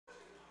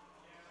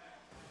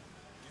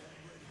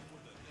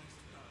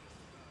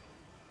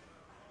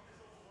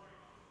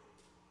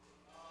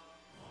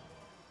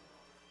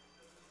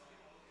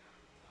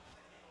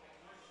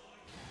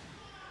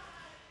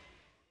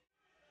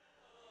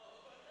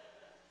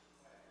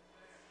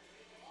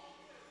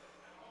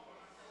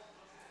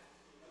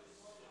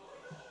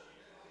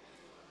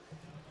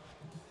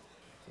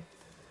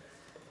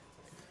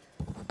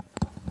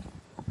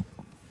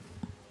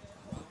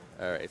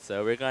Alright,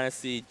 so we're gonna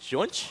see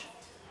Jonch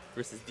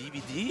versus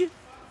DVD.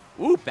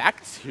 Ooh,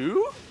 back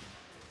two?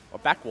 Or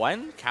back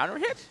one? Counter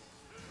hit?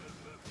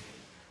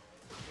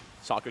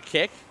 Shocker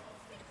kick.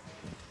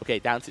 Okay,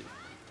 down two.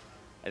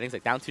 I think it's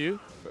like down two.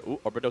 Ooh,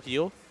 orbital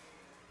heal.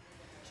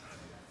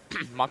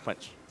 Mock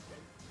punch.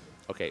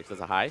 Okay, so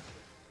that's a high.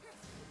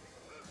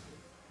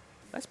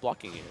 Nice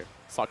blocking here.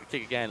 Soccer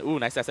kick again. Ooh,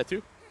 nice asset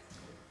too.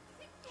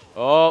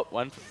 Oh,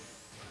 one.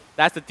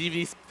 That's the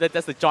DVD.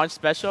 That's the Jonch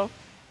special.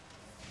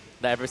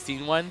 That I've ever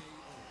seen one.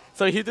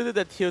 So he'll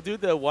do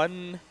the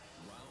one,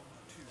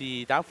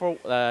 the down for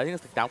I think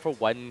it's the down for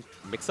one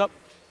mix up,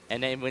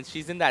 and then when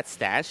she's in that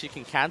stance, she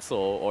can cancel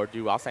or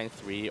do outside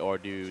 3 or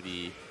do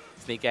the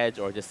snake edge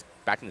or just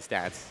back in the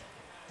stance.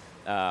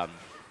 Josh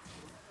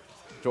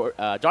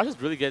is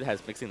really good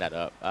at mixing that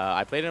up.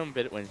 I played him a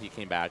bit when he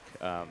came back.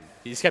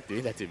 He just kept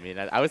doing that to me,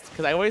 and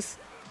because I always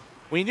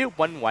when you do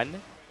 1-1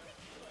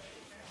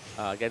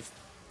 against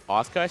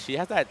Asuka, she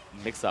has that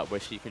mix up where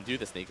she can do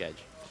the snake edge.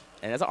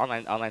 And that's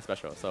an online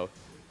special, so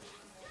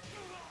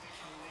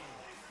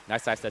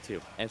nice side step too.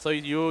 And so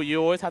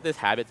you always have this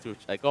habit to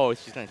like, oh,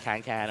 she's gonna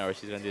can or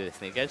she's gonna do the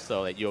snake edge,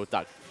 so like you'll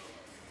duck.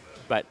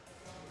 But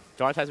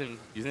Jonch has been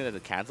using it as a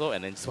cancel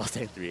and then just while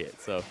staying 3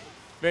 it. So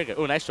very good.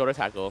 Oh, nice shoulder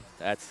tackle.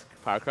 That's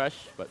power crush,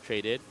 but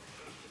traded.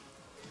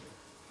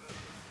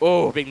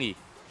 Oh, big knee.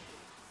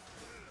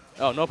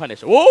 Oh, no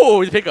punish.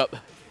 Whoa, pick up.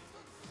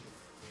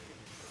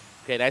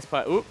 Okay, nice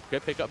putt. Ooh,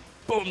 good pick up.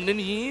 Boom, the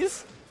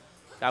knees.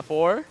 Down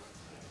 4.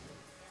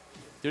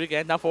 Do it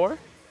again, down 4.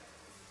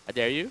 I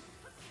dare you.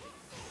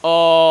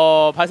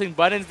 Oh, pressing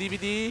buttons,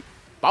 DVD.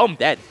 Boom,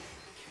 dead.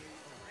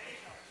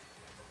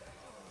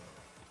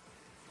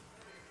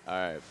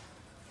 Alright.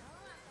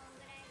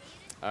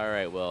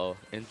 Alright, well,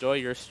 enjoy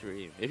your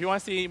stream. If you want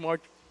to see more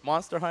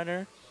Monster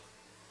Hunter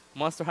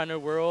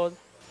World,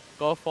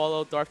 go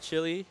follow Dark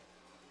Chili.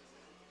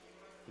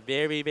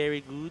 Very,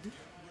 very good.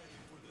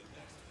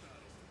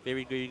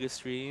 Very good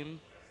stream.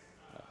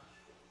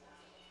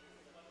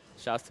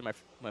 Shouts to my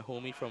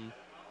homie from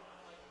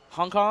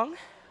Hong Kong.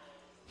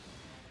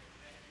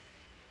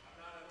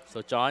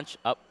 So Jonch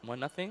up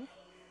 1-0.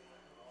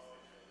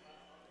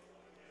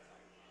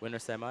 Winner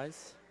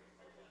semis.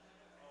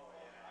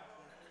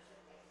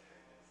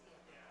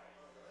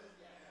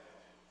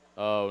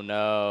 Oh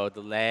no,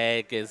 the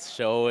leg is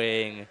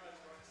showing.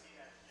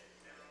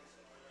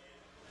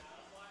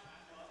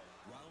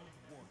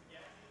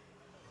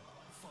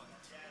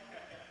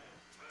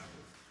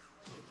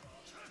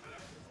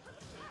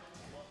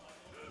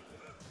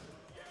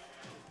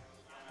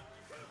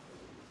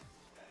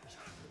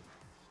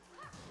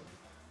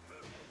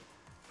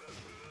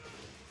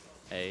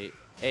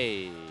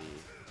 Hey,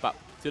 pop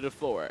to the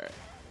floor.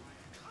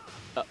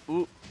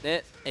 Ooh,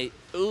 hey,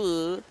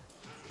 ooh.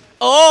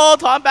 Oh,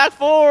 Tom back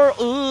 4.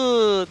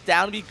 Ooh,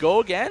 down we go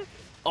again.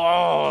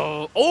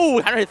 Oh,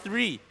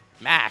 103.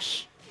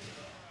 Mash.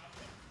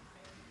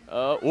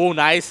 Oh,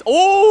 nice.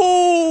 Oh.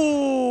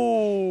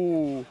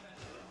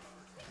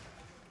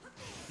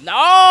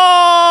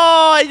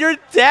 No, you're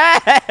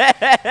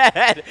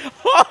dead.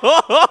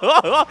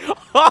 Wow.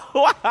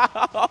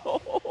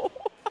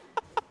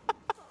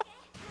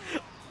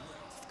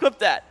 Clip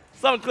that.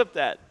 Someone clip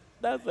that.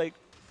 That's like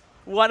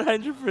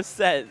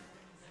 100%.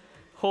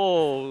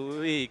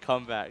 Holy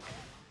comeback.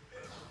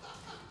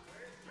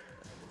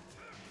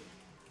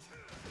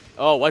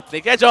 Oh, what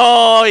snake edge?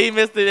 Oh, he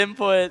missed the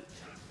input.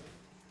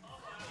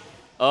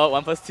 Oh,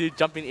 1+2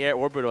 jumping air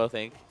orbital, I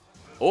think.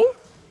 Oh.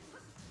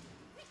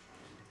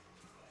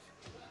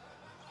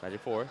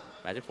 Magic 4.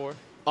 Magic 4.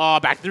 Oh,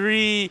 back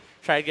 3.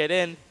 Try to get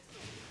in.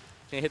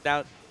 Can you hit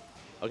down?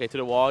 Okay, to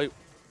the wall.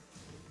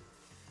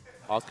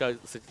 Asuka.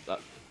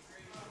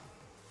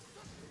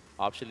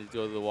 Option to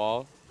go to the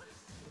wall.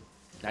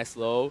 Nice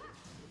low.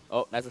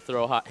 Oh, that's a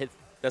throw high. Hit.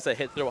 That's a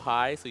hit throw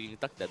high, so you can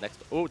duck that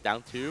next. Oh,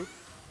 down 2.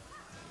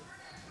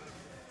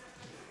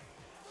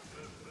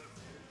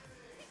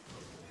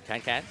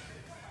 Can.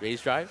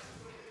 Raise drive.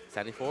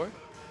 74.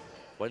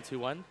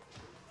 1-2-1.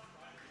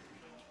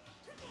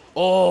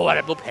 Oh, what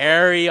a little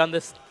parry on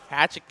this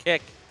hatchet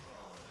kick.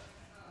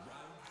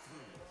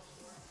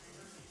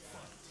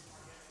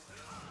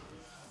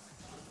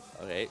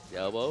 Okay,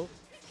 elbow.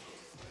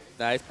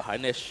 Nice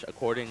punish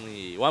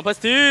accordingly.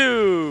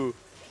 1+2.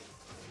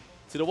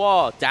 To the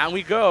wall. Down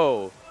we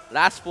go.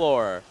 Last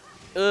floor.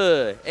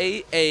 A.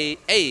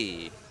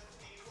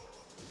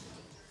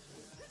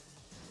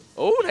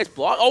 Oh, nice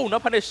block. Oh, no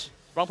punish.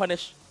 Wrong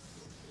punish.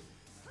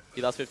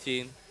 He lost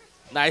 15.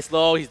 Nice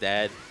low. He's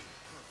dead.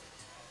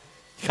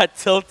 Got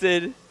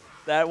tilted.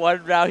 That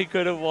one round he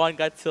could have won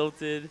got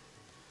tilted.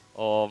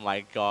 Oh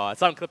my god.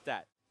 Someone clip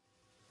that.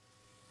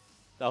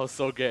 That was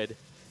so good.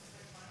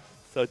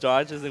 So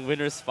Jonch is in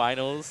winners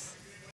finals.